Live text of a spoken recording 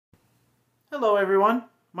Hello everyone,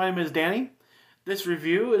 my name is Danny. This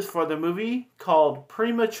review is for the movie called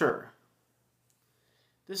Premature.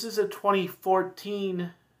 This is a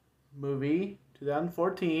 2014 movie,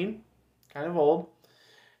 2014, kind of old.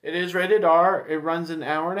 It is rated R, it runs an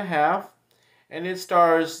hour and a half, and it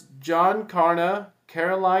stars John Carna,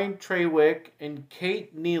 Caroline Treywick, and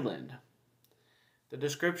Kate Neeland. The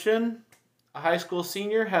description: a high school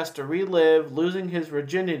senior has to relive losing his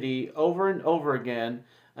virginity over and over again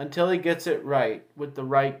until he gets it right with the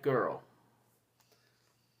right girl.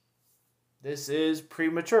 This is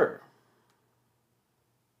Premature.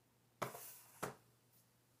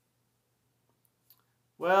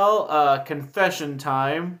 Well, confession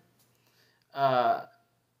time. Uh,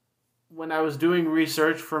 when I was doing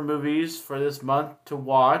research for movies for this month to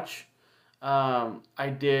watch,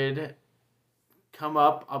 I did come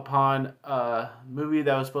up upon a movie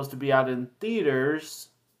that was supposed to be out in theaters,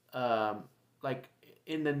 like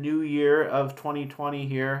in the new year of 2020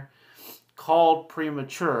 here, called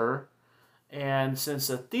Premature. And since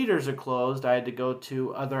the theaters are closed, I had to go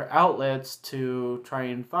to other outlets to try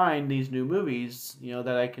and find these new movies,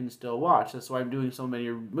 that I can still watch. That's why I'm doing so many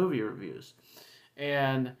movie reviews.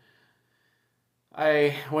 And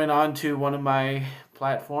I went on to one of my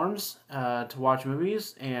platforms to watch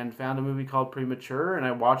movies and found a movie called Premature, and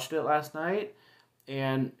I watched it last night.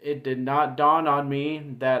 And it did not dawn on me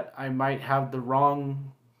that I might have the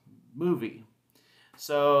wrong movie.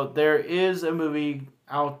 So there is a movie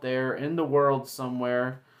out there in the world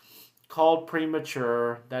somewhere called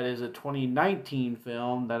Premature that is a 2019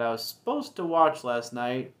 film that I was supposed to watch last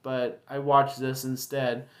night, but I watched this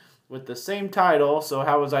instead with the same title, so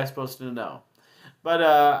how was I supposed to know? But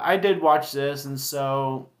I did watch this, and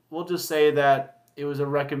so we'll just say that it was a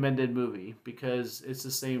recommended movie because it's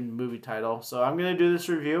the same movie title. So I'm going to do this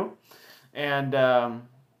review, and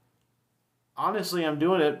honestly, I'm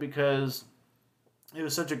doing it because it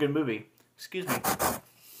was such a good movie. Excuse me.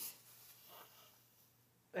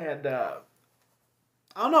 And I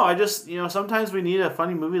don't know. I just, sometimes we need a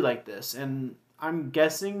funny movie like this. And I'm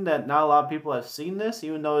guessing that not a lot of people have seen this,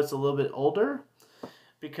 even though it's a little bit older,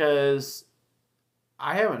 because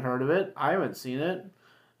I haven't heard of it. I haven't seen it.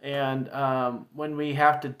 And when we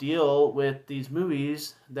have to deal with these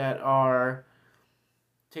movies that are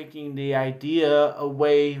taking the idea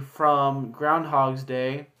away from Groundhog's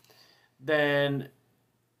Day, then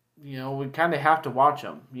we kind of have to watch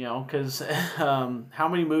them, because how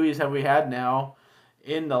many movies have we had now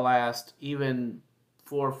in the last even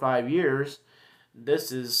 4 or 5 years?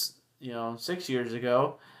 This is, 6 years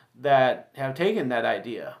ago, that have taken that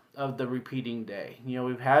idea of the repeating day.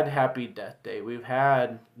 We've had Happy Death Day. We've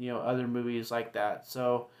had, other movies like that.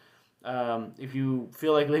 So if you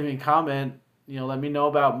feel like leaving a comment, let me know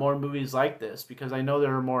about more movies like this, because I know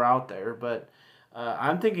there are more out there. But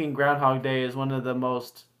I'm thinking Groundhog Day is one of the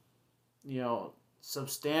most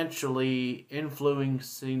substantially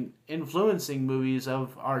influencing movies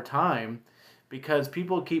of our time, because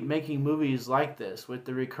people keep making movies like this with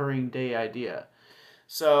the recurring day idea.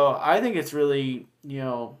 So I think it's really,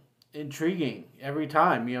 intriguing every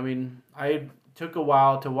time. I took a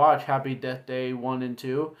while to watch Happy Death Day 1 and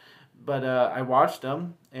 2, but I watched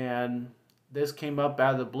them, and this came up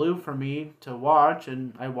out of the blue for me to watch,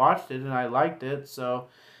 and I watched it and I liked it. So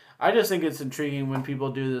I just think it's intriguing when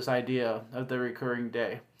people do this idea of the recurring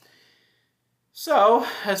day. So,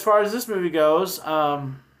 as far as this movie goes,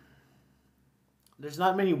 there's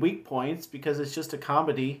not many weak points because it's just a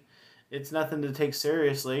comedy. It's nothing to take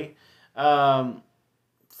seriously.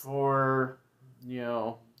 For,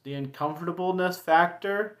 the uncomfortableness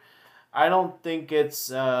factor, I don't think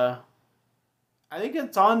it's, I think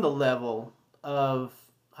it's on the level of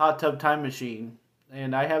Hot Tub Time Machine.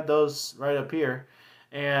 And I have those right up here.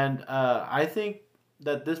 And I think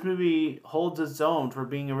that this movie holds its own for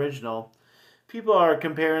being original. People are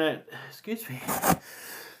comparing it. Excuse me.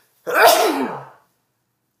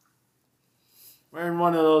 We're in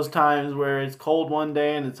one of those times where it's cold one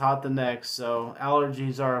day and it's hot the next, so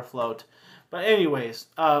allergies are afloat. But anyways,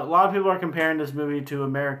 a lot of people are comparing this movie to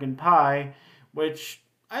American Pie, which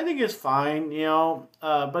I think is fine,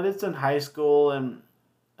 but it's in high school, and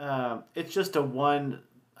it's just a one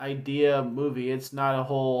idea movie. It's not a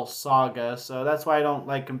whole saga, so that's why I don't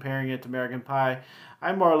like comparing it to American Pie.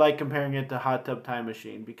 I more like comparing it to Hot Tub Time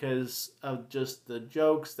Machine because of just the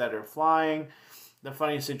jokes that are flying, the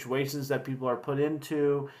funny situations that people are put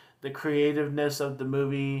into, the creativeness of the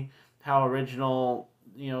movie, how original,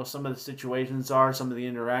 some of the situations are, some of the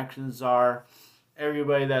interactions are,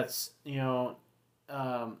 everybody that's,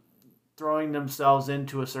 throwing themselves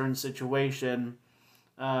into a certain situation,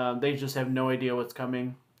 they just have no idea what's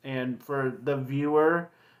coming. And for the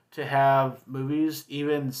viewer to have movies,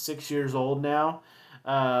 even 6 years old now.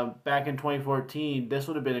 Back in 2014, this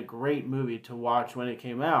would have been a great movie to watch when it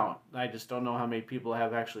came out. I just don't know how many people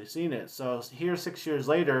have actually seen it. So here, 6 years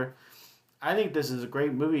later, I think this is a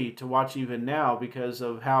great movie to watch even now because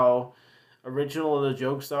of how original the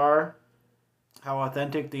jokes are, how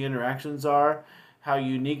authentic the interactions are, how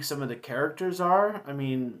unique some of the characters are. I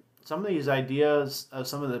mean, some of these ideas of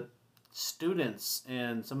some of the students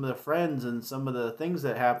and some of the friends and some of the things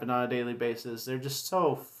that happen on a daily basis, they're just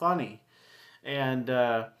so funny. And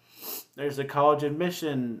there's a college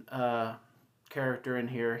admission character in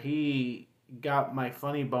here. He got my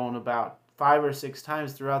funny bone about 5 or 6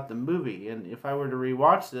 times throughout the movie. And if I were to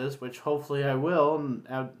rewatch this, which hopefully I will,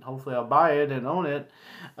 and hopefully I'll buy it and own it,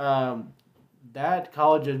 um, that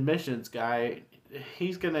college admissions guy,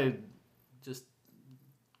 he's gonna just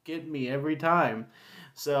get me every time.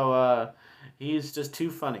 So he's just too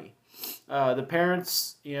funny. The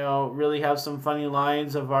parents, really have some funny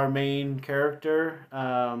lines of our main character.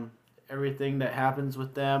 Everything that happens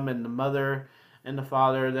with them and the mother and the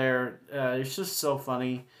father there, it's just so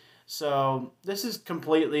funny. So this is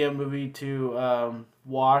completely a movie to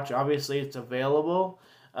watch. Obviously, it's available.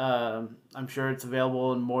 I'm sure it's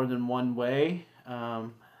available in more than one way.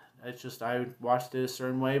 It's just I watched it a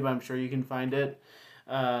certain way, but I'm sure you can find it.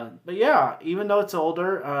 But yeah, even though it's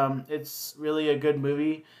older, it's really a good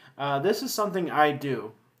movie. This is something I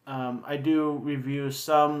do. I do review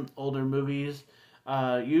some older movies.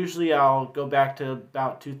 Usually I'll go back to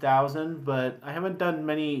about 2000, but I haven't done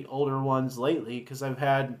many older ones lately because I've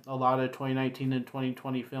had a lot of 2019 and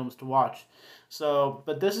 2020 films to watch. So,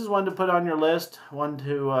 but this is one to put on your list, one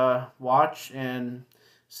to watch and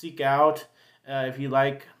seek out if you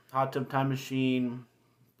like Hot Tub Time Machine,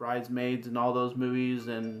 Bridesmaids, and all those movies,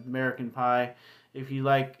 and American Pie. If you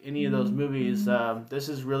like any of those movies, this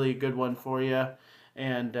is really a good one for you,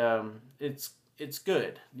 and it's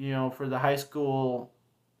good, for the high school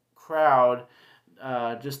crowd,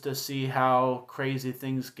 just to see how crazy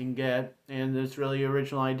things can get, and it's really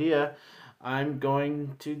original idea. I'm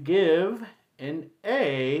going to give an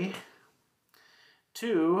A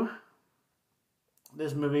to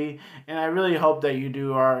this movie, and I really hope that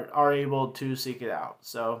you are able to seek it out.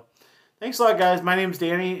 So thanks a lot, guys. My name's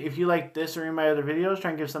Danny. If you like this or any of my other videos,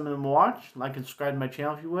 try and give some of them a watch. Like and subscribe to my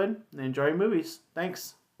channel if you would, and enjoy your movies.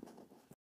 Thanks.